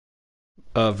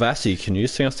Vasi, can you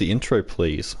sing us the intro,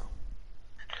 please?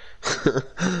 And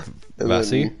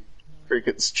Vasi? then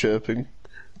crickets chirping.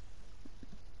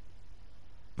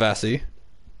 Vasi?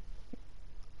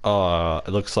 Oh,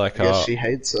 it I guess she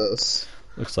hates us.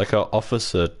 looks like our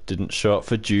officer didn't show up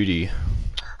for duty.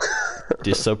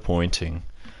 Disappointing.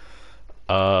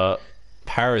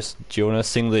 Paris, do you want to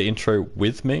sing the intro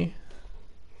with me?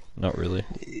 Not really.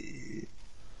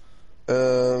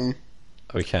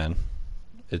 We can.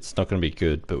 It's not going to be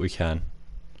good, but we can.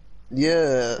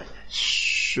 Yeah,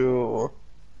 sure.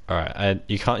 Alright, and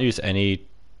you can't use any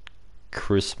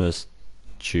Christmas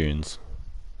tunes.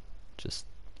 Just...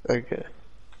 Okay.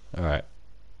 Alright,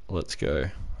 let's go.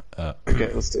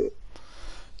 Okay, let's do it.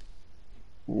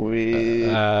 We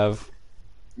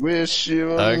wish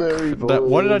you a merry voyage.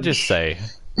 what did I just say?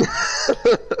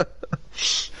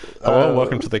 Hello,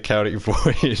 welcome to the Chaotic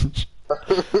Voyage.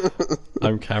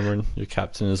 I'm Cameron, your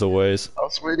captain as always. I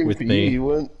was waiting with for me. you. You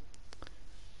weren't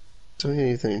doing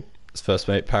anything. It's first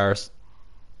mate Paris,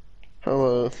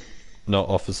 Hello. not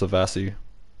Officer Vasi.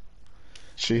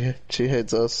 She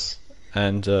hates us.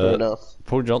 And Fair enough.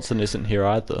 Paul Johnson isn't here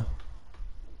either.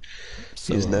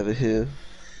 So, He's never here.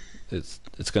 It's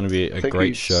going to be I a think great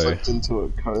he show. slipped into a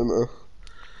coma.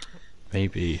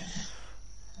 Maybe.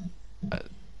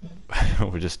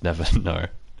 We just never know.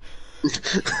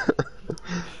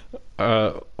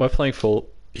 We're playing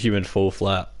Human Fall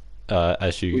Flat,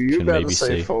 as you Were you can about maybe to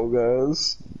say see. Fall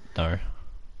Guys? No.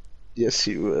 Yes,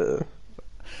 you were.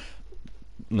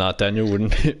 Nah, Daniel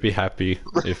wouldn't be happy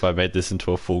if I made this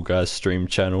into a Fall Guys stream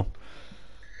channel.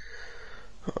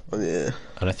 Oh, yeah.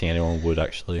 I don't think anyone would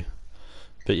actually.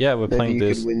 But yeah, we're Maybe playing you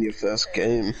this. could win your first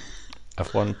game.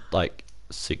 I've won like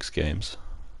 6 games.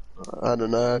 I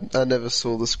don't know. I never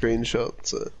saw the screenshot,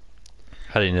 so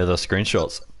How do you know the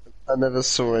screenshots? I never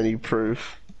saw any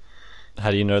proof.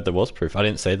 How do you know there was proof? I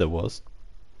didn't say there was.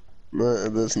 No,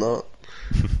 there's not.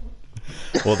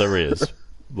 Well, there is.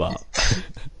 But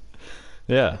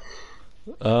yeah.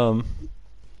 So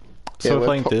Yeah, we're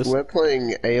playing this. We're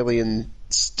playing Alien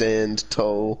Stand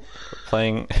Tall.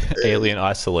 Playing Alien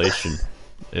Isolation.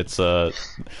 It's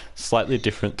slightly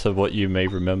different to what you may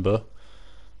remember.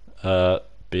 But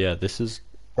yeah, this is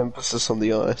Emphasis on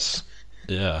the ice.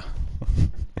 yeah.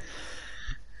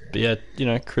 But yeah, you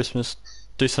know, Christmas,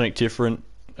 do something different.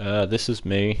 This is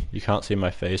me. You can't see my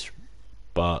face,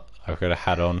 but I've got a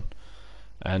hat on,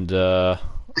 and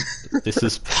this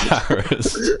is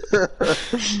Paris.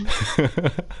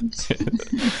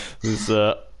 This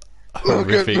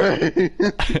horrific thing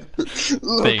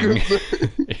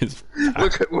is.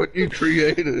 Look at what you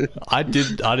created. I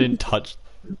didn't touch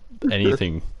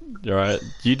anything. All right,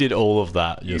 you did all of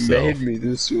that You yourself. made me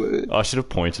this way. I should have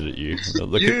pointed at you.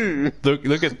 Look You. at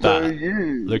look at No, that.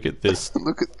 you. Look at this.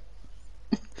 Look at.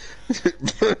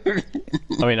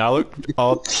 I mean, you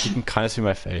can kind of see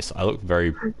my face. I look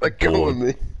very Let go bored. of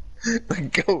me.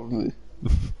 Let go of me.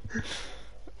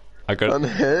 I got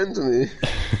Unhand me.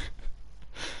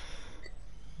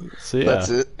 so yeah. That's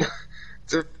it.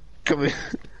 Just come here.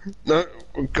 No,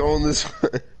 we're going this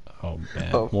way. Oh man,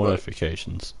 Oh, more fuck.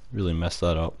 notifications. Really messed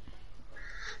that up.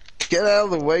 Get out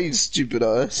of the way, you stupid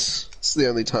ice. It's the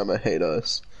only time I hate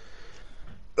ice.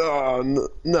 Oh, no.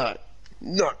 No.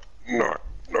 No. No.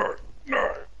 No.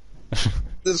 No.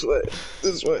 This way.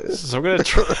 This way. So I'm gonna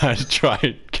try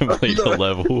and complete the No.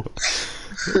 level,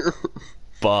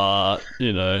 but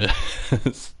you know,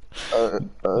 it's- I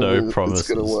No mean, promises.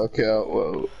 It's gonna work out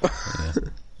well.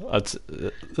 let's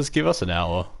give us an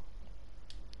hour.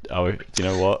 Do you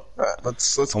know what? Alright,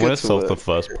 let's I'm get gonna to solve work. the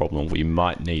first problem. We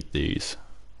might need these.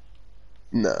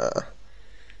 Nah.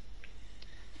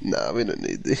 Nah, we don't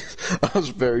need these. I was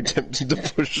very tempted to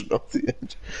push it off the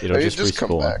edge. It'll I just could come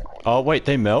respawn. back. Oh wait,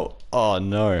 they melt. Oh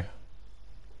no.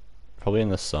 Probably in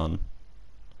the sun.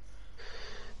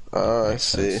 Ah, I Makes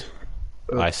see. sense.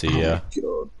 I see. Yeah.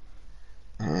 Oh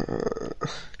my god.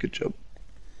 Good job.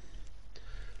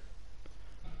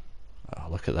 Oh,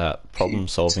 look at that. Problem Keep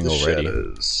solving to the already.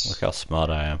 shadows. Look how smart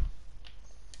I am.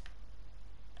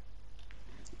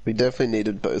 We definitely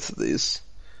needed both of these.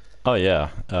 Oh yeah.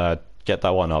 Get that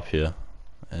one up here,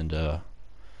 and yeah.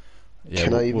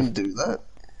 Can I even do that?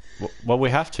 Well, we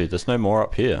have to. There's no more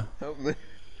up here. Help me.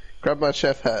 Grab my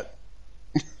chef hat.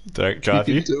 Do I drive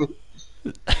you? do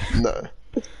it? No.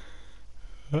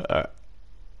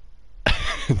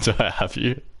 Do I have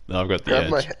you? No, I've got the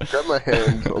edge. Grab my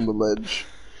hand on the ledge.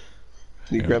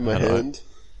 Can you grab my how do I- hand?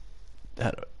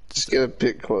 How do Just get a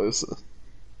bit closer.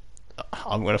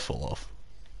 I'm gonna fall off.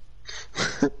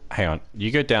 Hang on.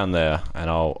 You go down there, and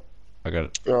I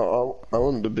got. Oh, I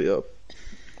wanted to be up.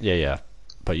 Yeah.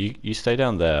 But you stay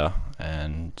down there,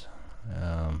 and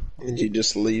And you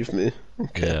just leave me.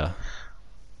 Okay. Yeah.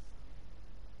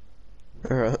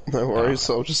 Alright, no worries,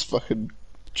 I'll just fucking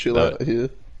chill That- out here.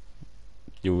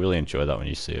 You'll really enjoy that when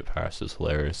you see it. Paris is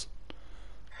hilarious.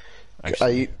 Are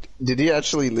Actually, you, did you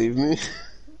actually leave me?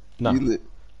 no.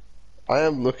 I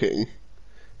am looking.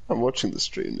 I'm watching the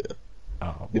stream now.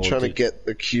 Oh, You're well, trying to get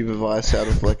the cube of ice out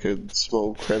of like a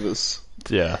small crevice.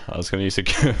 Yeah, I was going to use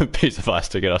a piece of ice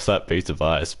to get us that piece of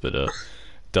ice, but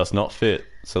does not fit.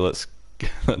 So let's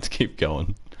keep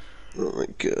going. Oh my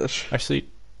gosh. Actually, you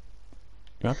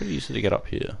might be able to use it to get up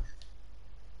here.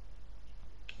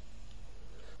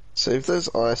 So if there's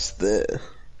ice there,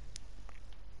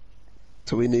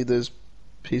 do we need those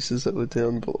pieces that were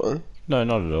down below? No,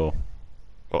 not at all.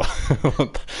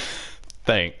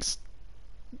 Thanks.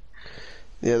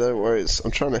 Yeah, no worries.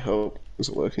 I'm trying to help. Is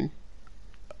it working?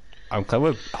 I'm glad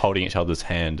we're holding each other's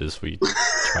hand as we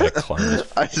try to climb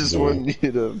this I just wall. want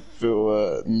you to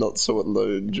feel not so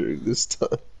alone during this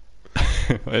time.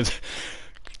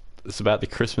 It's about the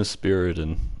Christmas spirit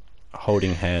and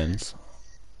holding hands.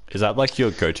 Is that like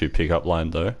your go-to pickup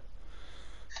line, though?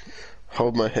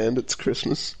 Hold my hand, it's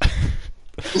Christmas.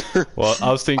 Well, I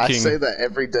was thinking... I say that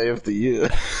every day of the year.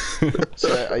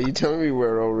 So are you telling me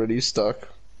we're already stuck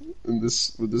in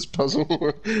with this puzzle?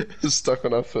 We're stuck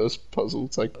on our first puzzle.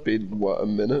 It's like been, what, a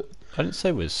minute? I didn't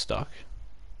say we're stuck.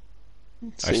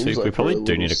 Seems Actually, like we probably we're a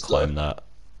do little need to stuck. climb that.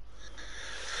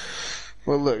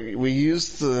 Well, look, we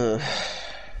used the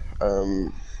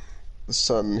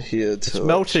sun here to like,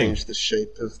 melting. change the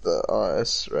shape of the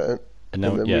ice, right? And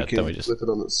then, then yeah, we can then we just... flip it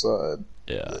on its side.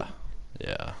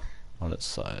 Yeah, on its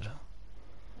side.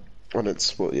 On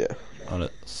its, well, yeah. On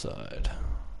its side.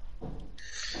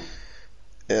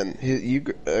 And here,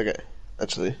 okay,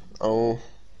 actually, I'll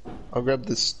grab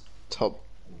this top.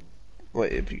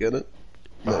 Wait, have you got it?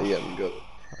 No, you haven't got it.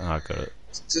 I got it.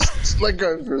 Just let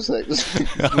go for a sec. Just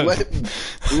let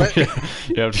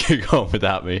You have to keep going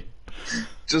without me.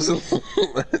 just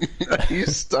are you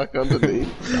stuck underneath?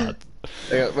 Nah,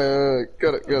 Hang on, wait.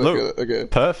 Got it. Look, Okay.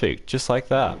 perfect, just like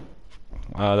that.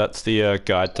 That's the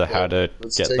guide to how to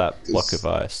Let's get take that block this- of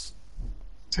ice.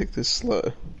 Take this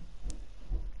slow.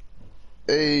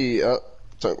 Hey,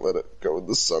 don't let it go in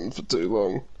the sun for too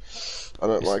long. I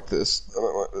don't like this.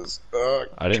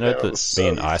 I didn't know get out of that the me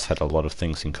and sun. ice had a lot of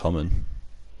things in common.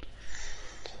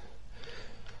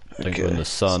 Don't go in the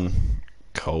sun,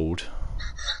 cold.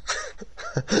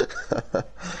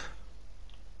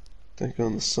 Don't go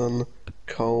in the sun,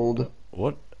 cold.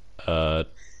 What? What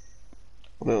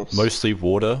else? Mostly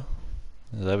water.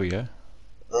 There we go.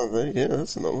 Oh, yeah,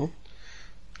 that's another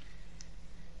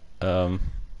one.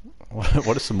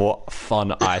 What are some more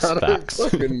fun ice I don't facts?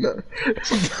 fucking know.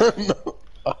 No,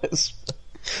 ice.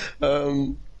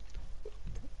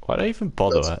 Why do I even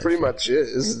bother? That's pretty much it,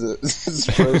 isn't it?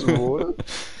 It's frozen water.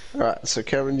 Alright, so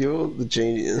Cameron, you're the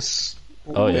genius.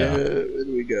 Oh, yeah. Where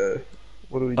do we go?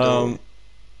 What are we doing?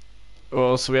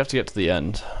 Well, so we have to get to the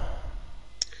end.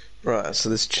 Right, so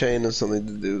this chain has something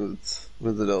to do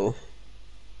with it all.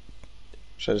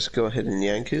 Should I just go ahead and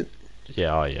yank it?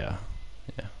 Yeah, oh yeah.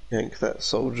 Yank that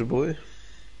soldier boy?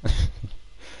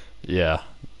 Yeah.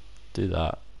 Do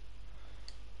that.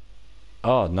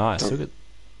 Oh, nice. Look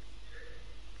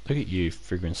at you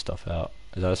figuring stuff out.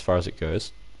 Is that as far as it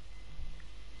goes?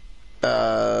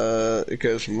 It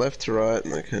goes from left to right,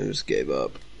 and I kind of just gave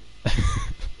up.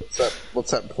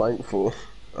 What's that plank for?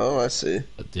 Oh, I see.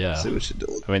 Yeah. I see what you're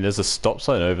doing. I mean, there's a stop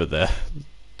sign over there,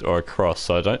 or a cross,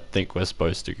 so I don't think we're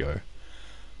supposed to go.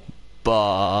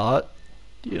 But,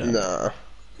 you know.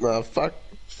 Nah,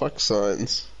 fuck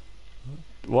signs.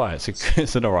 Why?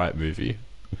 It's an alright movie.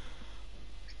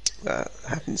 I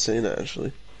haven't seen it,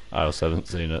 actually. I also haven't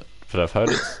seen it, but I've heard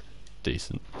it's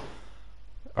decent.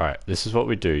 Alright, this is what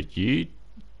we do. Do you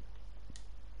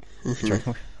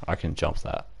reckon I can jump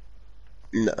that?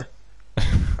 No.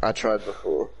 I tried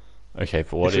before. Okay,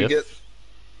 but what if...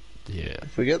 Yeah.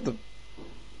 If we get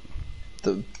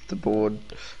the board...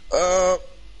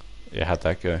 Yeah, how'd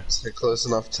that go? So close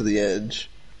enough to the edge.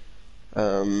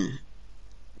 Then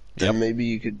Yep. maybe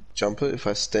you could jump it if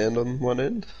I stand on one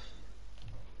end.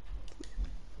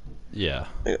 Yeah,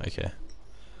 Yeah. okay.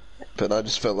 But I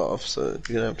just fell off, so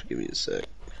you're gonna have to give me a sec.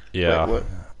 Yeah, Wait, what?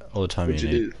 all the time What'd you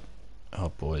you need. do? Oh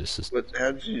boy, this is...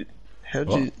 How'd you...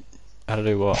 What? How to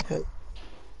do what?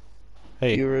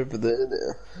 Hey, You're over there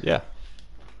now. yeah.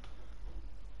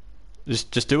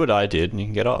 Just do what I did and you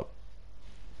can get up.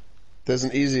 There's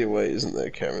an easier way, isn't there,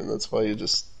 Cameron? That's why you're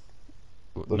just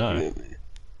looking No. at me.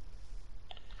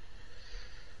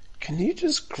 Can you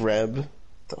just grab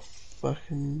the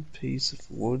fucking piece of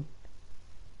wood?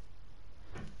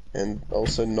 And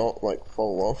also not, like,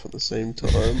 fall off at the same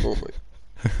time? Or, like,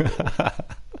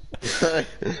 I,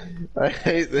 I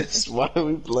hate this. Why are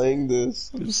we playing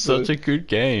this? I'm It's such a good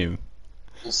game.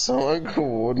 so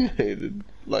uncoordinated,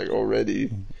 like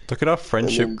already. Look at our And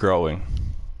friendship then growing.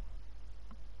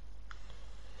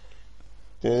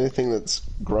 the only thing that's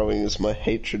growing is my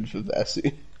hatred for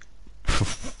Vassie.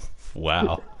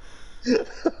 Wow. If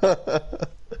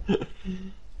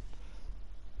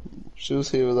she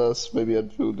was here with us, maybe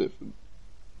I'd feel different.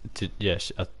 Yeah,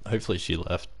 hopefully she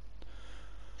left.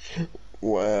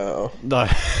 Wow. No,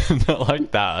 not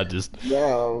like that. I just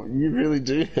Wow, you really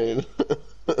do hate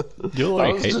her. you I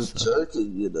like was hates just her.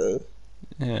 joking, you know.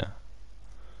 Yeah.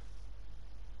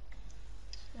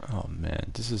 Oh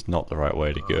man, this is not the right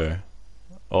way to go.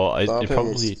 Or it Darpin wants to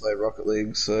probably. play Rocket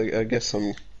League, so I guess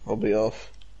I'll be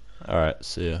off. All right,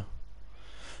 see ya.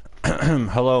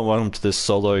 Hello and welcome to this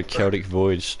solo Celtic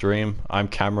Voyage stream. I'm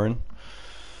Cameron.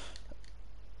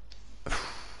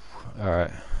 All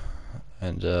right,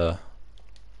 and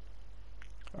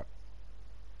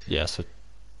yeah. So.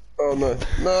 Oh no,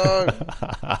 no!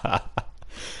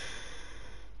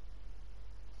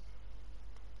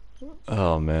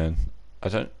 Oh man,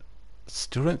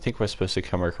 still don't think we're supposed to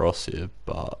come across here,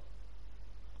 but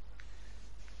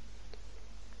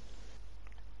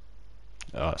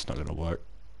oh, it's not gonna work.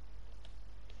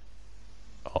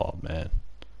 Oh man,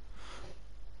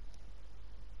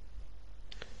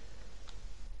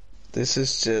 This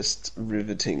is just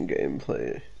riveting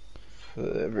gameplay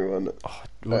for everyone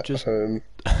we'll at just home.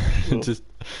 just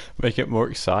make it more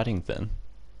exciting then.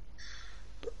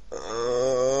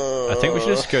 I think we should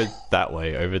just go that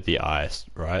way over the ice,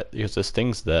 right? Because there's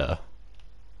things there.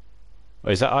 Oh,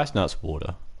 is that ice? No, it's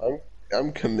water.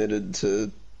 I'm committed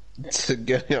to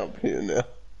getting up here now.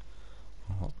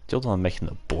 Still not making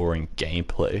the boring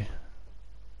gameplay.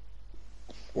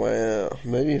 Wow,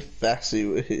 maybe if Vassie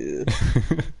were here,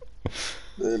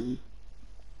 then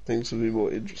things would be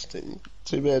more interesting.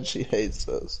 Too bad she hates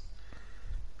us.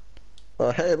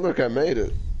 Oh, hey, look, I made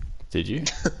it. Did you?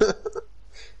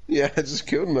 Yeah, I just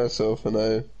killed myself and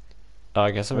Oh,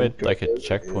 I guess I made got like a over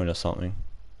checkpoint or something.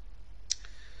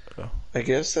 I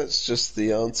guess that's just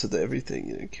the answer to everything,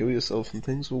 you know, kill yourself and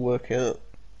things will work out.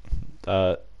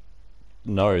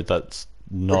 No, that's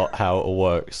not how it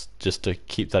works. Just to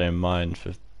keep that in mind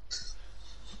for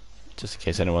just in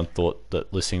case anyone thought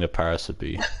that listening to Paris would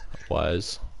be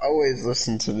wise. Always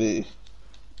listen to me.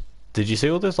 Did you see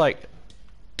all those like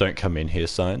 "Don't come in here"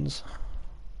 signs?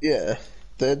 Yeah,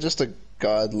 they're just a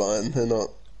guideline, they're not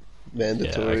Yeah,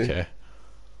 mandatory. okay.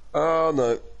 Oh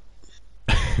no.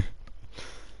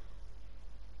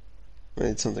 I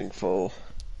need something fall.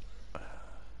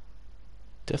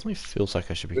 Definitely feels like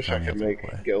I should be Wish I going the could other make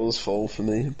way. girls fall for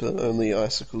me, but only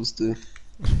icicles do.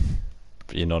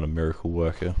 But you're not a miracle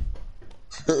worker.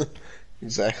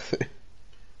 Exactly.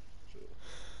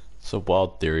 It's a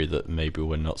wild theory that maybe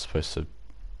we're not supposed to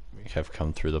have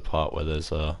come through the part where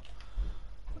there's a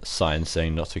sign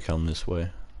saying not to come this way.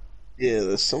 Yeah,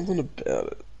 there's something about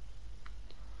it.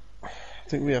 I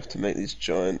think we have to make these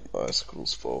giant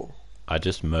icicles fall. I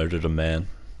just murdered a man.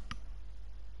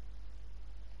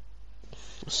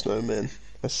 Snowman.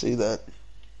 I see that.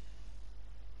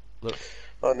 Look.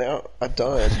 Oh, now I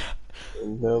died.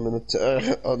 And now I'm in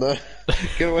a oh no.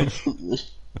 Get away from me.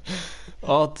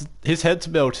 Oh, his head's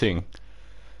melting.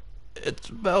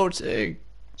 It's melting.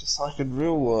 Just like in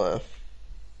real life.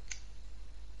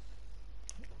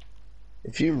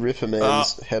 If you rip a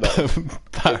man's head off, it will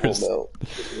Paris, melt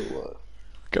in real life.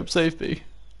 come save me.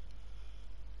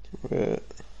 Yeah.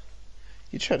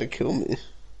 You tried to kill me.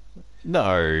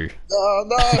 No. Oh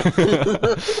no!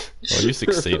 Well, you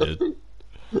succeeded.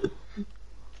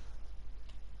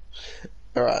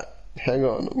 Alright, hang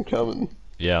on, I'm coming.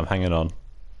 Yeah, I'm hanging on.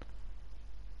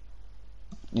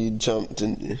 You jumped,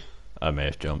 didn't you? I may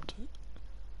have jumped.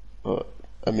 Oh,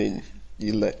 I mean,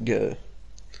 you let go.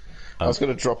 I was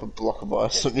going to drop a block of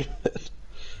ice on your head.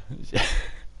 Yeah.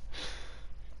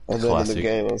 And then in Classic. the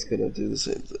game I was going to do the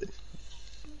same thing.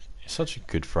 You're such a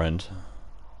good friend.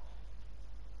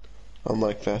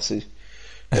 Unlike Fassi.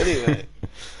 Anyway,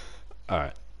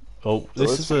 Alright. Well, so this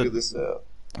let's is figure this out.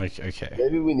 Okay.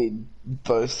 Maybe we need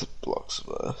both blocks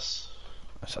of ice.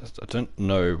 I don't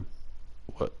know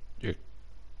what you're...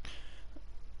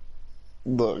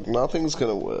 Look, nothing's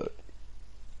going to work.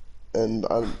 And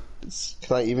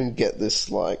can I even get this,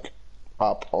 like,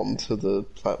 up onto the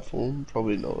platform?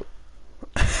 Probably not.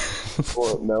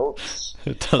 Or it melts.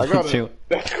 It I doesn't got feel...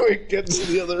 it. Quick, get to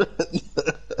the other end.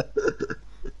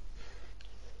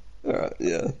 Alright,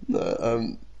 yeah.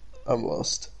 No, I'm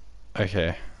lost.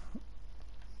 Okay.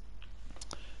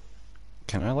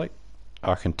 Can I, like...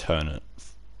 I can turn it.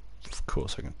 Of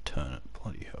course I can turn it.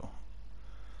 Bloody hell.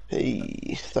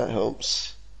 Hey, that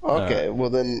helps. Okay, well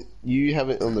then you have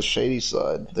it on the shady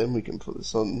side, then we can put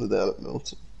this on without it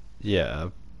melting. Yeah,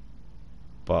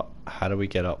 but how do we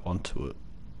get up onto it?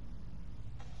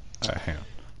 Alright, hang on.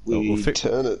 We'll We fix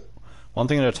turn it. one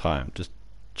thing at a time. Just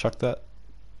chuck that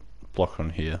block on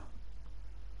here.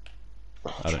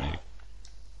 I don't need.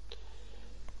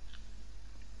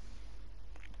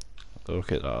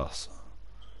 Look at us.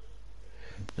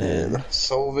 And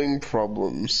solving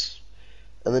problems.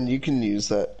 And then you can use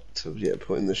that to,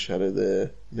 put in the shadow there.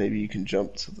 Maybe you can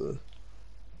jump to the...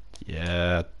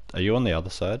 Yeah. Are you on the other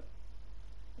side?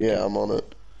 Yeah, I'm on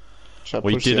it. Should I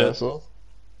We push did the it. ass off?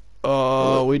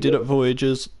 Oh, we did it,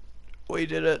 Voyages. We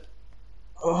did it.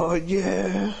 Oh,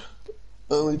 yeah.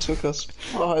 Only took us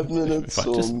 5 minutes I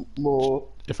or just- more.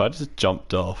 If I just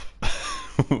jumped off,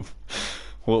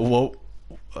 what?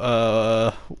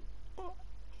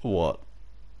 What?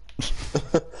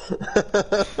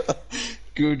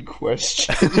 Good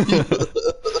question.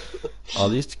 Are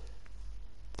these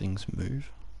things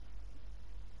move?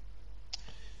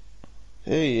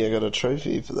 Hey, I got a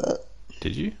trophy for that.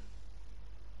 Did you?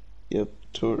 Yep,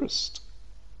 tourist.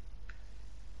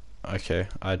 Okay,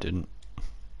 I didn't.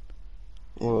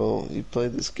 Well, you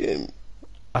played this game.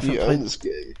 I You haven't own played. this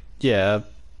game. Yeah.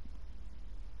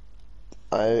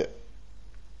 I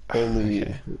only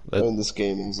Okay. own this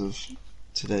game as of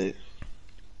today.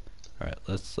 All right.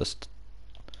 Let's.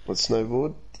 What,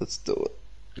 snowboard? Let's do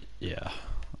it. Yeah.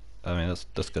 I mean,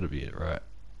 that's got to be it, right?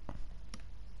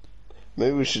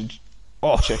 Maybe we should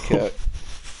Oh. check out.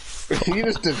 You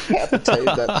just decapitate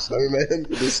that snowman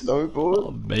with a snowboard?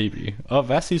 Oh, maybe. Oh,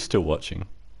 Vassie's still watching.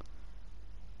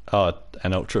 Oh,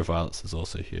 and Ultraviolence is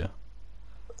also here.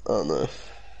 Oh no.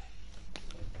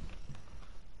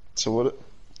 So what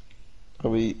are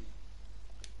we...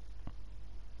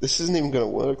 This isn't even going to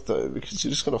work though, because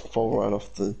you're just going to fall right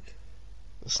off the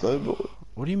snowboard.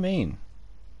 What do you mean?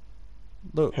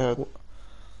 Look, How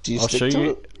do you I'll stick show to you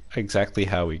it? exactly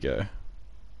how we go.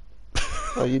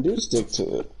 Oh, you do stick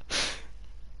to it.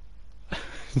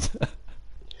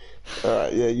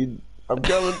 Alright, yeah, I'm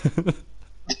coming.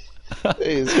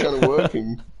 Hey, it's kind of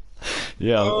working.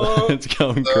 Yeah, Oh, it's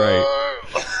going great.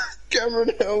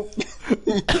 Cameron, help!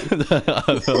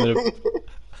 I'm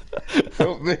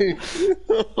Help me!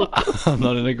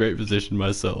 not in a great position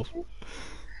myself.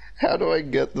 How do I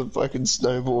get the fucking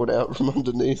snowboard out from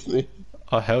underneath me?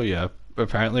 Oh hell yeah!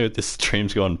 Apparently this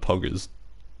stream's gone poggers.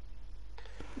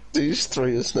 Do you just throw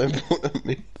your snowboard at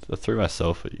me? I threw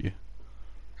myself at you.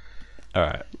 All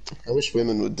right. I wish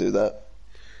women would do that.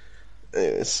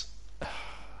 Anyways,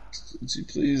 would you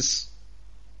please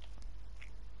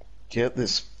get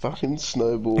this fucking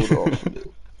snowboard off me?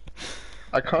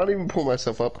 I can't even pull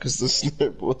myself up because the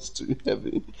snowboard's too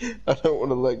heavy. I don't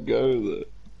want to let go of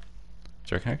it.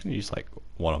 Do you reckon I can use like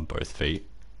one on both feet?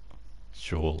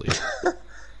 Surely.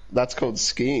 That's called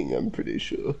skiing, I'm pretty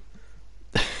sure.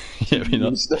 Yeah, me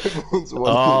not. Snowboard's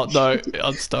one Oh inch. no,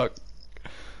 I'm stuck.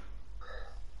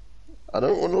 I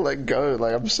don't want to let go.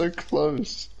 Like, I'm so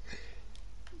close,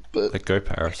 but Let go, I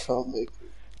Paris. can't make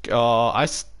it. Oh,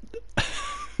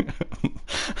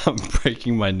 I'm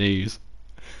breaking my knees.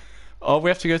 Oh, we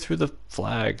have to go through the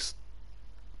flags.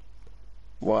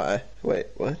 Why? Wait,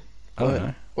 what? I don't What?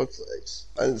 know. What flags?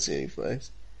 I didn't see any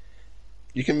flags.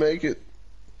 You can make it.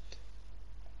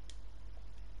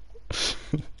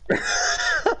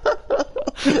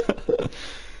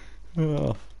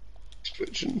 Oh.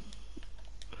 Twitching.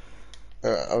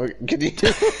 Can you?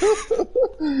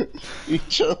 You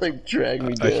trying to like drag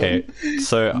me down? Okay,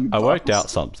 so You I worked out bastard.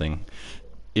 something.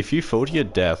 If you fall to your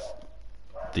death,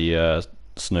 the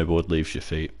snowboard leaves your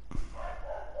feet.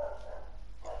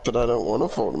 But I don't want to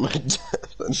fall to my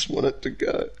death. I just want it to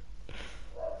go.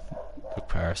 Look,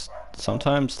 Paris,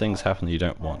 sometimes things happen that you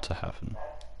don't want to happen.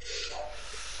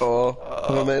 Oh,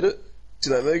 have I made it?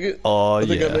 Did I make it? Oh, I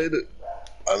think yeah. I made it.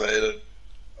 I made it.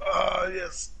 Ah,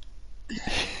 yes.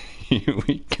 Here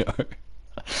we go.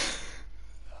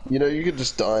 You know, you could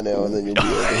just die now and then you'll be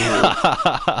over here.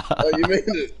 Oh, you made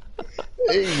it.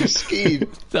 Hey, you skied.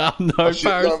 Oh, no, Oh, shit,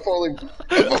 no, Paris. I'm falling.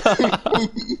 I'm falling.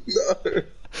 No.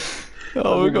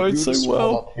 Oh, we're going You so swam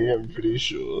well. up here, I'm pretty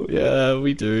sure. Yeah,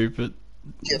 we do, but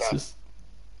Get it's up. just...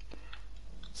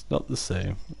 It's not the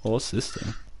same. Oh, what's this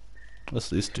thing? What's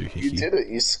this You doohickey? did it.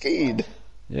 You skied. That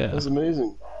Yeah. was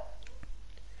amazing.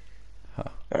 Huh.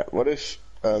 Alright, what if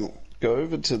go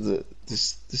over to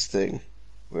this thing.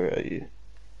 Where are you?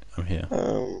 I'm here. I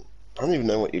don't even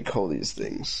know what you call these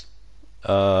things.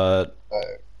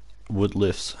 Wood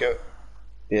lifts. Go.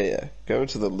 Yeah. Go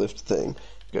to the lift thing,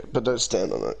 but don't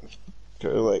stand on it. Go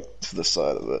like to the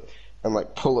side of it and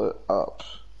like pull it up.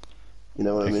 You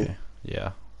know what I mean? Okay.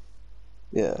 Yeah.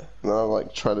 Yeah, and I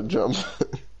like try to jump.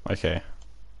 Okay.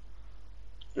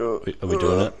 Uh, Are we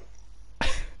doing it?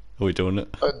 Are we doing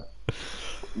it? I,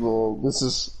 well, this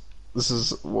is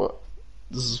what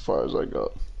this is as far as I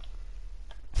got.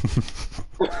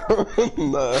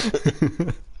 No,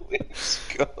 please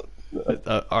God, no.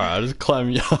 Alright, I'll just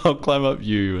climb. I'll climb up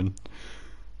you and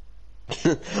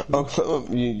I'll climb up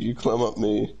you, you climb up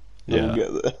me, then we'll yeah,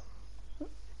 get there.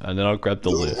 and then I'll grab It the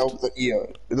doesn't lift. help that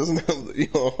it doesn't help that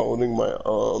you're holding my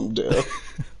arm down.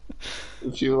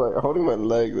 If you were like holding my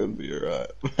leg, that'd be alright.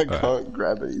 I Alright, can't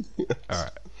grab anything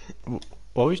else. alright.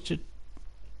 Well, we should.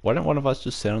 Why don't one of us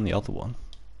just sit on the other one?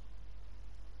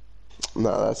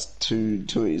 No, that's too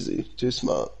easy, too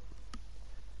smart.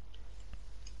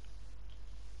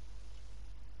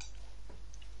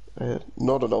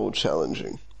 Not at all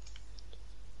challenging.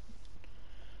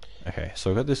 Okay, so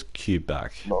I got this cube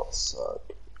back. Not suck.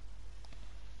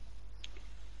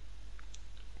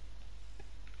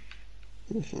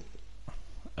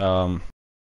 Um,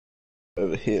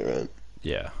 Over here, right?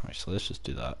 yeah. So let's just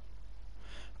do that.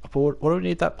 But what do we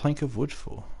need that plank of wood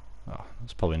for? Oh,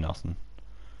 that's probably nothing.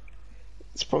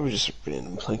 It's probably just a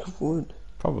random plank of wood.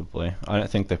 Probably. I don't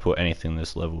think they put anything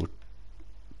this level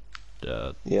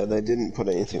Yeah, they didn't put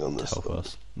anything on to this help one.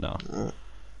 us. No. Right.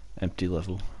 Empty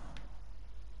level.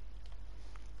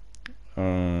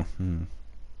 Hmm.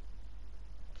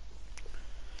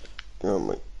 Oh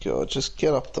my god, just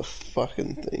get up the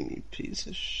fucking thing, you piece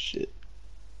of shit.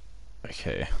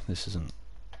 Okay, this isn't...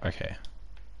 Okay.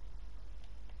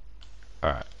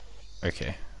 Alright.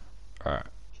 Okay. Alright.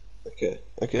 Okay,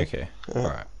 okay. Okay.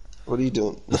 Alright. What are you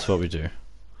doing? This is what we do.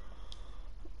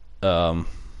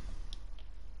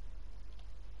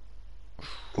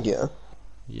 Yeah.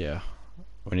 Yeah.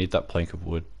 We need that plank of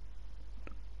wood.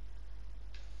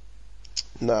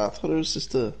 Nah, I thought it was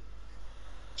just a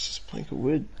plank of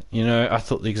wood. You know, I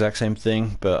thought the exact same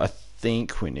thing, but I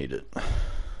think we need it.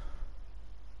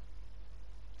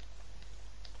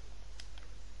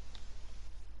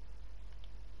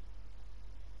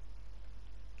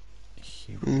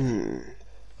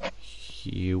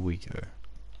 Here we go.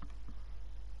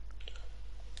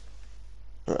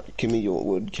 Alright, give me your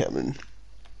wood, Cameron.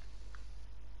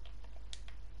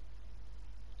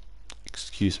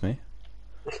 Excuse me?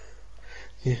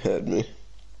 You heard me.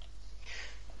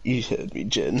 You heard me,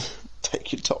 Jen.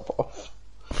 Take your top off.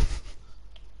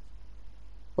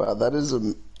 Wow, that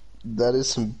is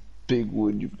some big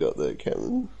wood you've got there,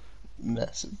 Cameron.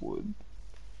 Massive wood.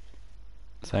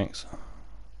 Thanks.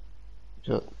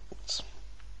 It's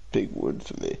big wood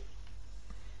for me.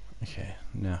 Okay,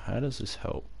 now how does this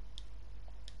help?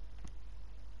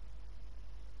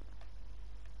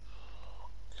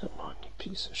 Come on, you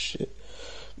piece of shit.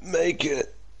 Make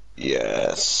it.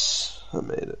 Yes, I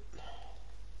made it.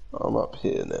 I'm up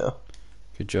here now.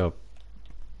 Good job.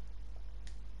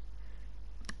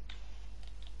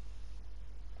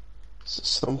 So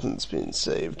something's been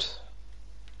saved.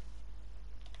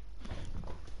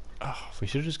 Oh, we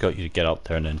should have just got you to get up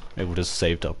there and then it would have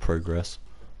saved our progress.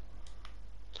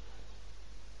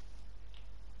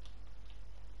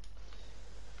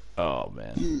 Oh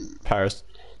man. Paris,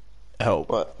 help.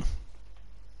 What?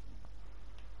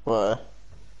 Why?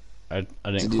 I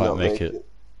didn't Did you quite not make make it. it?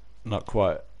 Not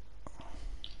quite.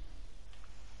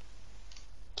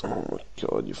 Oh my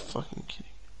god, you're fucking kidding.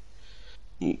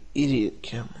 You idiot,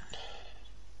 Cameron.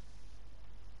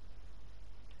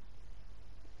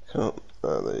 Come.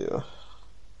 Oh, there you are.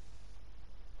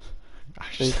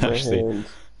 Shake my Actually, hand.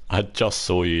 I just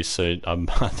saw you, so I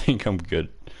think I'm good.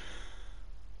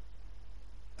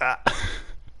 Ah.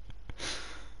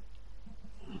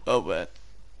 Oh man.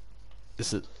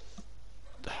 Is it?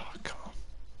 Oh, come on.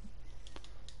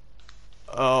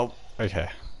 Oh, okay.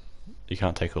 You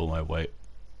can't take all my weight.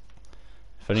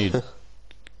 If I need...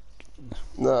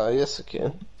 No, yes I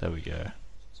can. There we go.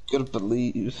 Gotta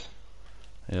believe.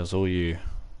 It was all you.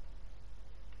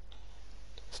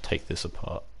 Let's take this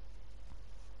apart.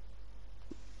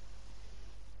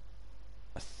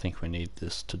 I think we need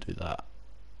this to do that.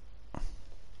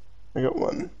 I got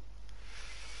one.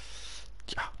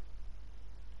 Yeah.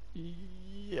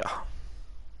 Yeah.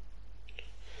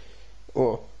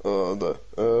 Oh, no.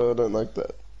 I don't like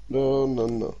that. No, no,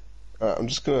 no. Alright, I'm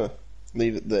just gonna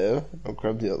leave it there. I'll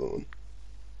grab the other one.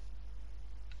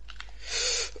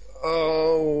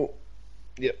 Oh,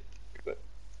 yep.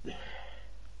 The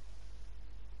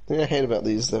thing I hate about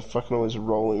these, they're fucking always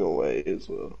rolling away as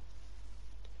well.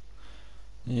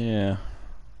 Yeah.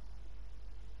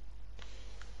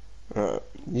 Alright,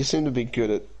 you seem to be good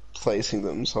at placing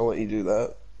them, so I'll let you do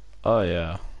that. Oh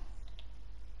yeah.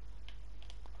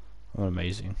 Oh,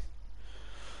 amazing.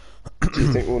 Do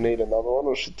you think we'll need another one,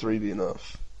 or should 3 be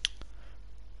enough?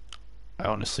 I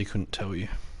honestly couldn't tell you.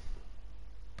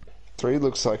 3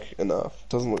 looks like enough.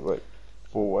 Doesn't look like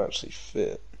 4 will actually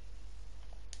fit.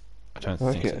 I don't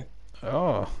think so. Okay.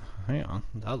 Oh, hang on.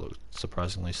 That looked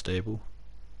surprisingly stable.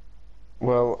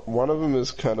 Well, one of them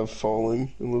is kind of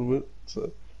falling a little bit,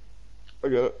 so I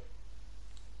got it.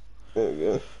 There we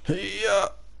go. Yeah.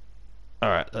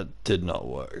 Alright, that did not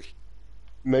work.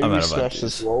 Maybe I'm we out of smash ideas.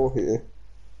 this wall here.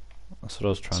 That's what I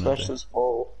was trying Smash to do. this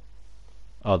wall.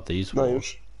 Oh, these No,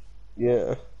 walls.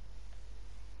 yeah.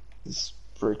 This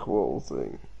brick wall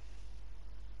thing.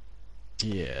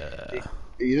 Yeah.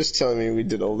 Are you just telling me we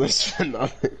did all this for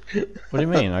nothing? What do you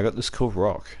mean? I got this cool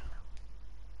rock.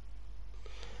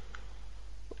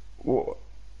 What?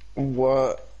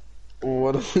 What?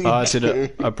 What are we Oh, I did doing?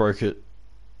 it. I broke it.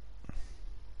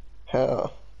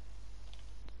 How?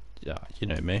 Yeah, you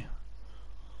know me.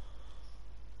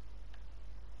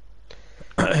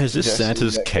 Is Did this you actually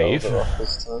Santa's let go of cave? the rock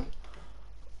this time?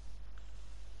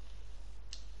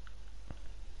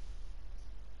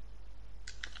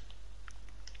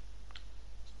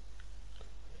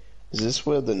 Is this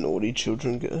where the naughty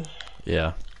children go?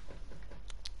 Yeah.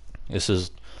 This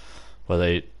is where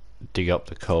they dig up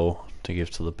the coal to give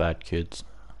to the bad kids.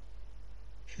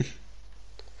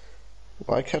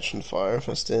 Will I catch on fire if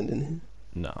I stand in here?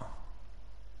 No.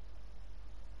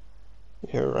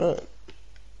 You're right.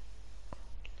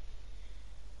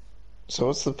 So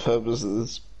what's the purpose of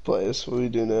this place? What do we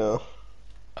do now?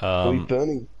 Are we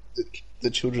burning the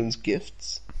children's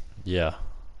gifts? Yeah.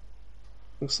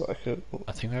 Looks like it.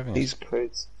 I think we're having These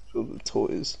crates filled with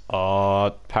toys.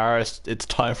 Oh, Paris, it's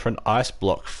time for an ice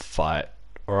block fight.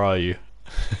 Where are you?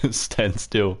 Stand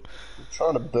still. I'm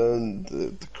trying to burn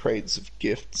the crates of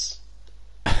gifts.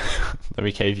 Let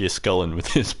me cave your skull in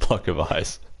with this block of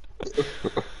ice.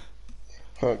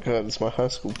 Oh god, it's my high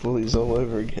school bullies all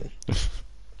over again.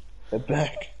 They're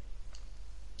back.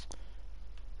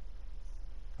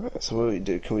 Alright, so what do we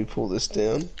do? Can we pull this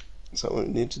down? Is that what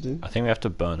we need to do? I think we have to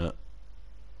burn it.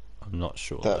 I'm not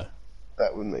sure though.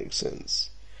 That would make sense.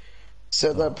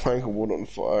 Set that plank of wood on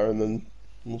fire and then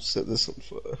we'll set this on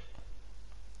fire.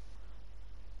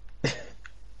 Is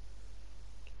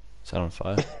that on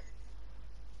fire?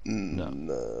 No.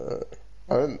 No.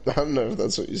 I don't know if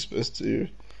that's what you're supposed to do.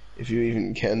 If you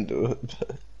even can do it,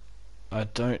 but... I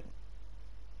don't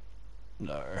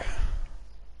know.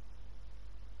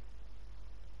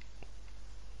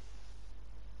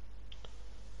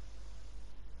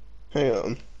 Hang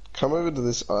on. Come over to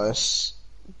this ice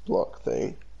block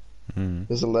thing. Hmm.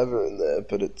 There's a lever in there,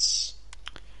 but it's...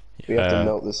 We have to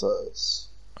melt this ice.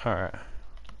 Alright.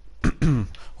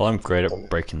 Well, I'm great at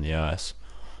breaking the ice.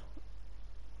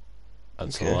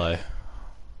 That's a lie.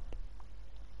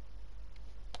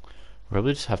 We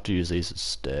probably just have to use these as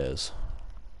stairs.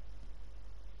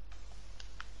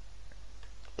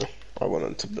 I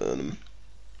wanted to burn them.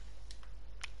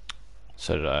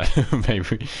 So did I.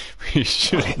 Maybe we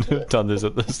shouldn't have done this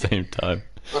at the same time.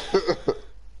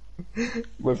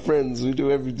 We're friends, we do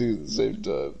everything at the same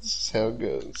time. This is how it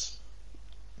goes.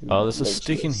 Oh, there's a Makes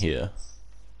stick in sense. here.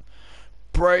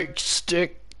 Break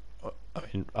stick. I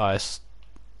mean, ice.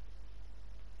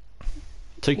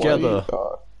 Together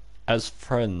as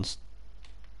friends.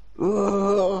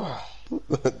 Ugh,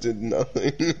 that did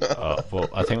nothing. Well,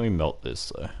 I think we melt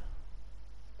this though.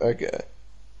 Okay.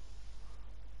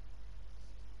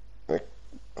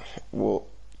 Well,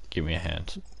 Give me a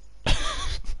hand.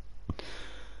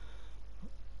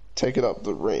 take it up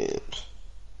the ramp.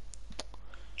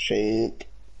 Champ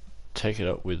Take it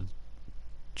up with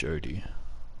Jody.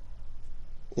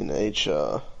 in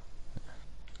HR.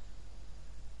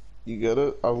 You got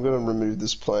it? I'm gonna remove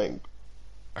this plank.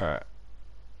 Alright.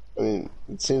 I mean,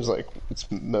 it seems like it's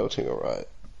melting alright.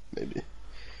 Maybe.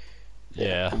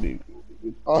 Yeah. We'll be good.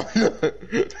 Oh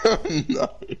no.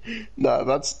 No,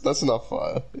 that's enough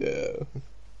fire. Yeah.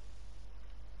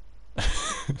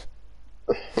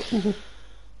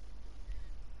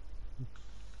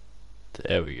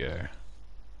 There we go.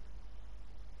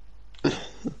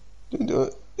 Didn't do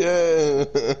it. Yeah.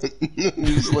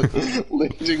 He's like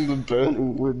lifting the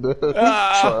burning wood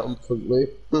triumphantly.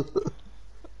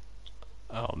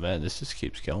 Oh man, this just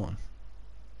keeps going.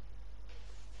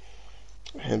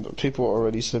 And people are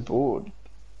already so bored.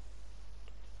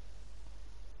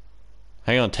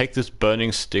 Hang on, take this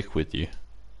burning stick with you.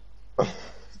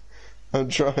 I'm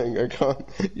trying, I can't.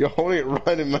 You're holding it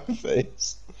right in my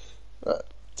face.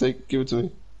 Give it to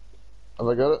me. Have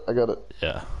I got it? I got it.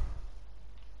 Yeah.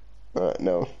 Alright,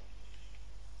 no.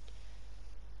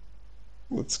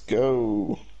 Let's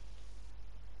go.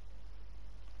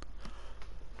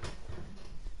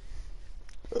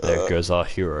 There goes our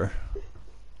hero.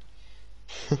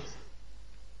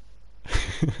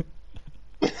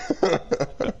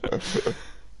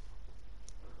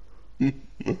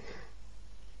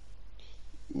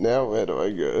 Now where do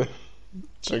I go?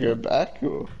 Should I go back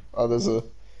or there's a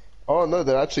oh no,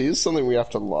 there actually is something we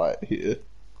have to light here.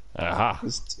 Aha!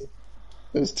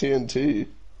 There's TNT.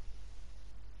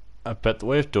 I bet the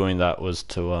way of doing that was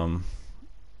to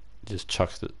just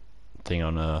chuck the thing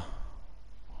on a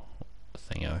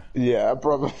thingo. Yeah,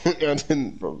 probably I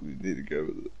didn't probably need to go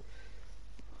with it.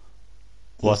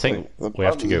 Well, I There's, think like, the we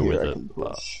have to go button with here I it, can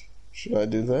but push. Should I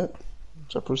do that?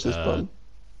 Should I push this button?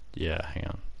 yeah, hang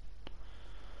on.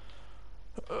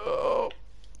 Oh,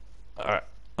 alright,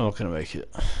 I'm not gonna make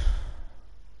it.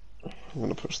 I'm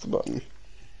gonna push the button.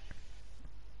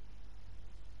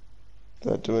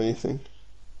 Did that do anything?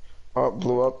 Oh, it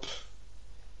blew up.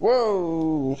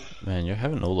 Whoa! Man, you're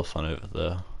having all the fun over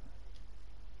there.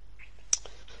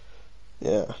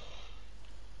 Yeah.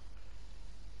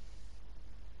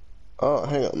 Oh,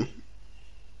 hang on.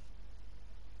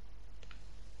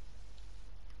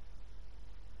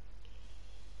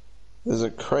 There's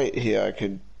a crate here. I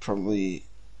could probably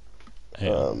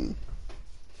move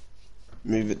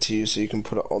it to you so you can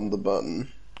put it on the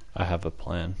button. I have a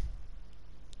plan.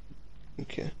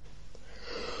 Okay.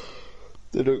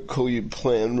 They don't call you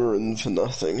Plan Marin for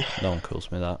nothing. No one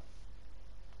calls me that.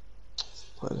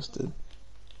 I just did.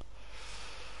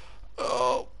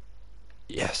 Oh,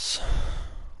 yes.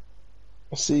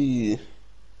 I see.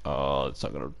 Oh, it's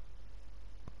not gonna.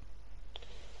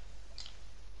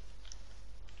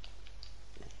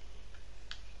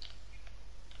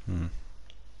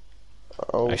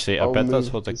 Actually, I bet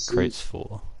that's what the crate's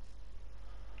for.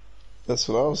 That's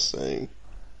what I was saying.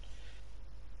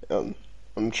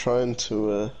 I'm trying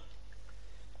to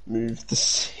move the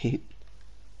seat.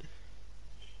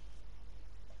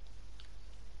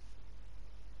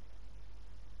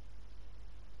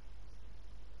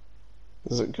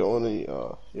 Does it go on any?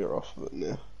 Oh, you're off of it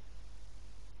now.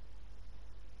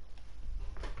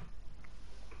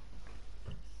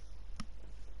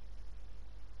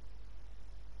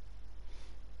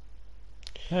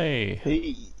 Hey.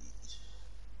 Hey.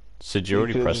 So did you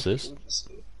already press this?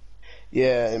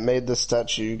 Yeah, it made the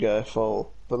statue guy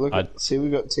fall. But look, see, we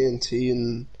got TNT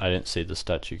and. I didn't see the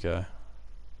statue go.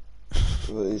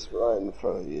 He's right in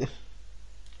front of you.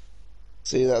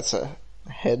 See, that's a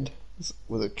head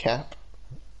with a cap.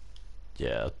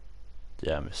 Yeah,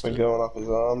 I missed They're it. going up his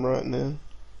arm right now.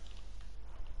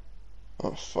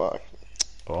 Oh fuck.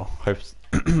 Well, hope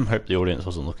the audience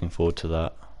wasn't looking forward to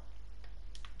that.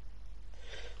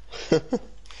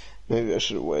 Maybe I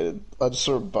should have waited. I just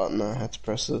saw a button, I had to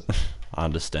press it. I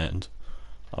understand.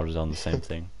 I would have done the same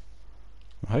thing.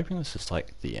 I'm hoping this is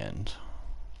like the end.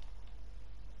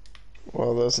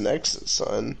 Well, there's an exit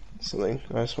sign. Something.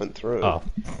 I just went through it. Oh,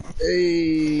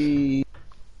 Hey!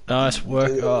 nice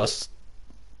work, us.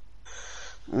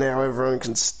 Now everyone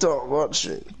can stop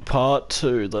watching. Part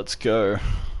 2, let's go.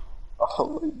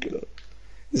 Oh my god.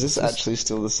 Is this actually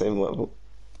still the same level?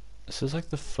 This is like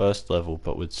the first level,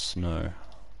 but with snow.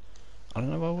 I don't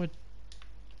know,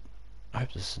 I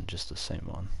hope this isn't just the same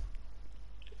one.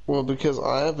 Well, because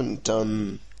I haven't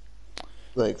done...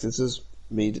 Like, this is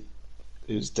me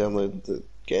who's downloaded the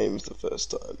game for the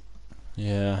first time.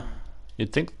 Yeah.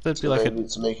 You'd think there'd be So like maybe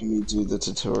it's making me do the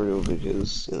tutorial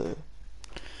because, you know...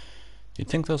 You'd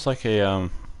think there's like a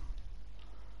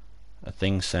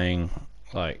thing saying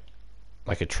like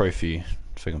a trophy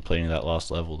for completing that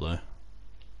last level though.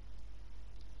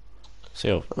 See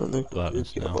how I don't think that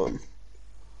happens get now. one.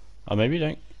 Oh, maybe you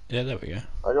don't. Yeah, there we go.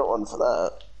 I got one for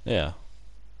that. Yeah.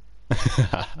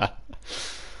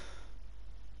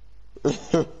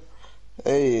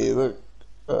 Hey, look.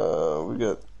 We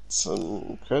got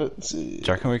some credits here. Do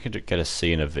you reckon we could get a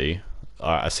C and a V?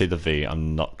 Alright, I see the V.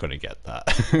 I'm not gonna get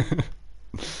that.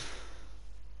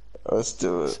 Let's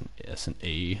do it. It's an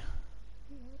E.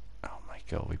 Oh my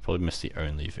god, we probably missed the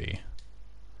only V.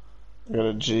 I got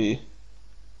a G.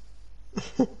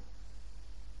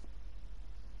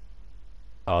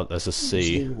 Oh, there's a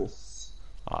C.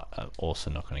 I'm also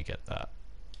not gonna get that.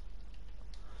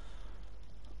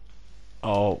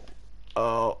 Oh.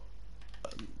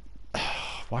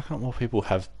 Why can't more people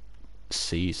have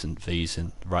C's and V's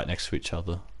in right next to each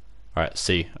other? Alright,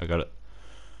 C, I got it.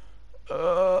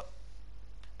 I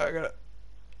got it.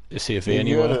 You see a V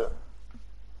anywhere?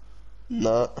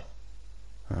 Nah.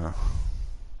 Oh.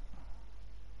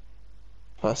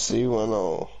 If I see one,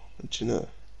 I'll let you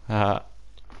know.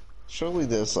 Surely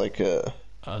there's like a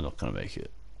I'm not gonna make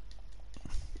it.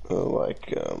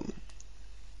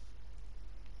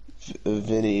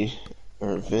 Vinny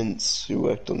or Vince who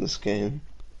worked on this game.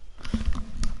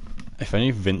 If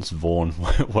only Vince Vaughn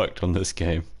worked on this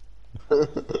game.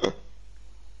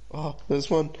 Oh, there's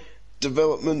one.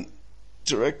 Development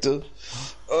director.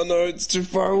 Oh no, it's too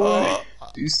far away.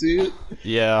 Do you see it?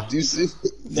 Yeah. Do you see it?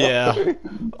 No. Yeah.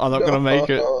 I'm not gonna make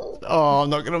it. No. Oh, I'm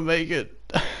not gonna make it.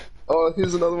 Oh,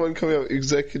 here's another one coming up.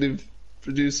 Executive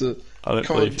producer. I don't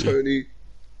Come on, believe you.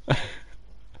 Tony.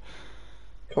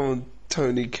 Come on,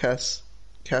 Tony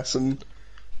Casson.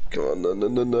 Come on, no,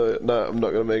 I'm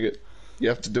not gonna make it. You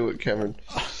have to do it, Cameron.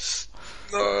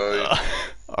 No.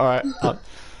 Alright,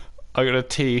 I got a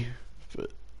T.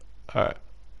 Alright.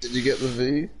 Did you get the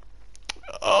V?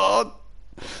 Oh,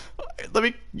 let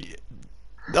me.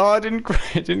 No, I didn't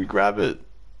grab it.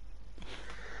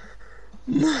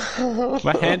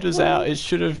 My hand was out. It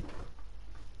should have.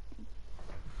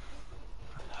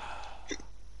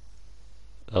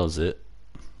 That was it.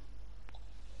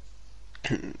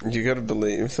 You gotta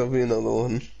believe there'll be another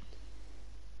one.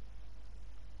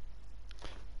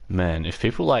 Man, if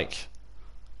people like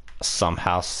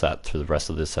somehow sat through the rest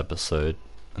of this episode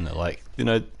and they're like,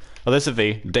 oh, there's a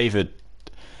V. David.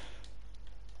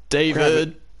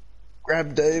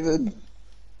 Grab David.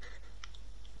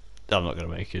 I'm not gonna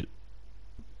make it.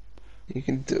 You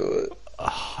can do it.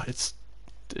 Oh, it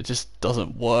just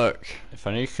doesn't work. If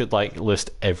only you could like list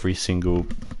every single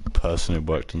person who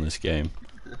worked on this game.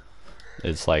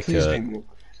 It's like a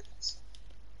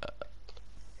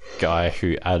guy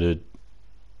who added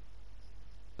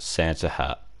Santa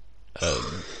hat.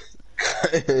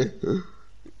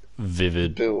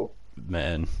 Vivid Bill.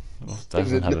 man. Well,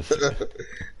 doesn't have a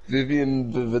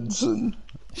Vivian Vividson.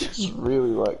 She just really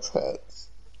likes hats.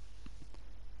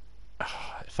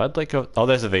 If I'd like oh,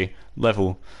 there's a V.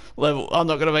 Level. I'm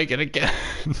not gonna make it again.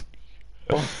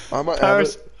 Oh, I might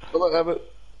Paris. have it. I might have it.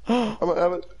 I might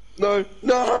have it. No.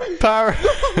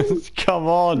 Paris. Come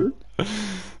on.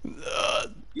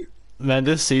 Man,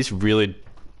 this seat's really.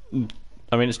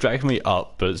 I mean, it's dragging me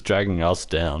up, but it's dragging us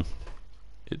down.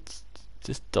 It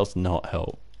just does not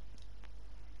help.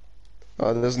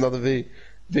 Oh, there's another V.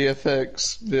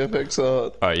 VFX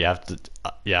art. Alright, you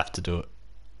have to do it.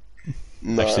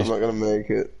 No, Actually, I'm not gonna make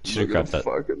it. Should've I'm not grabbed gonna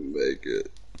that. fucking make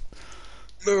it.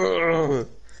 No.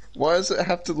 Why does it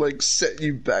have to like set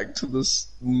you back to this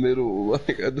middle?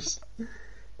 Like I just.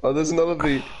 Oh, there's another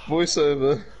V.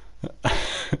 Voiceover.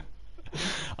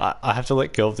 I have to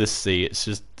let go of this C.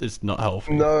 It's not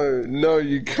helpful. No,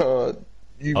 you can't.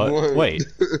 You won't. Wait.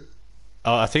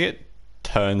 Oh, I think it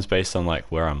turns based on like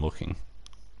where I'm looking.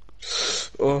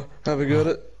 Oh, have I got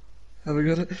it? Have I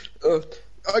got it? Oh,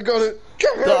 I got it.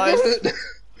 Come on, Nice. I got it.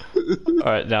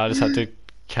 Alright, now I just have to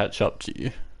catch up to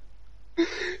you.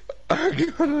 I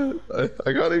got it.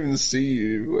 I can't even see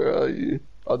you. Where are you?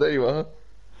 Oh, there you are.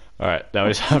 Alright, now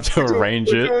we just have to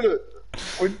arrange We're it. doing it.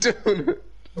 We're doing it.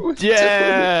 We're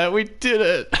Yeah, we did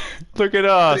it. Look at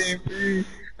us. doing it.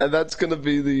 And that's gonna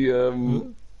be the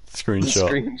Screenshot.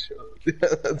 screenshot. Yeah,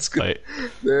 that's good. Wait.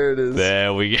 There it is.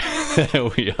 There we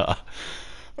are.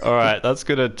 Alright, that's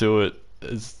gonna do it.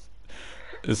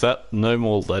 Is that no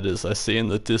more letters I see in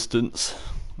the distance?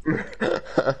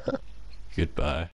 Goodbye.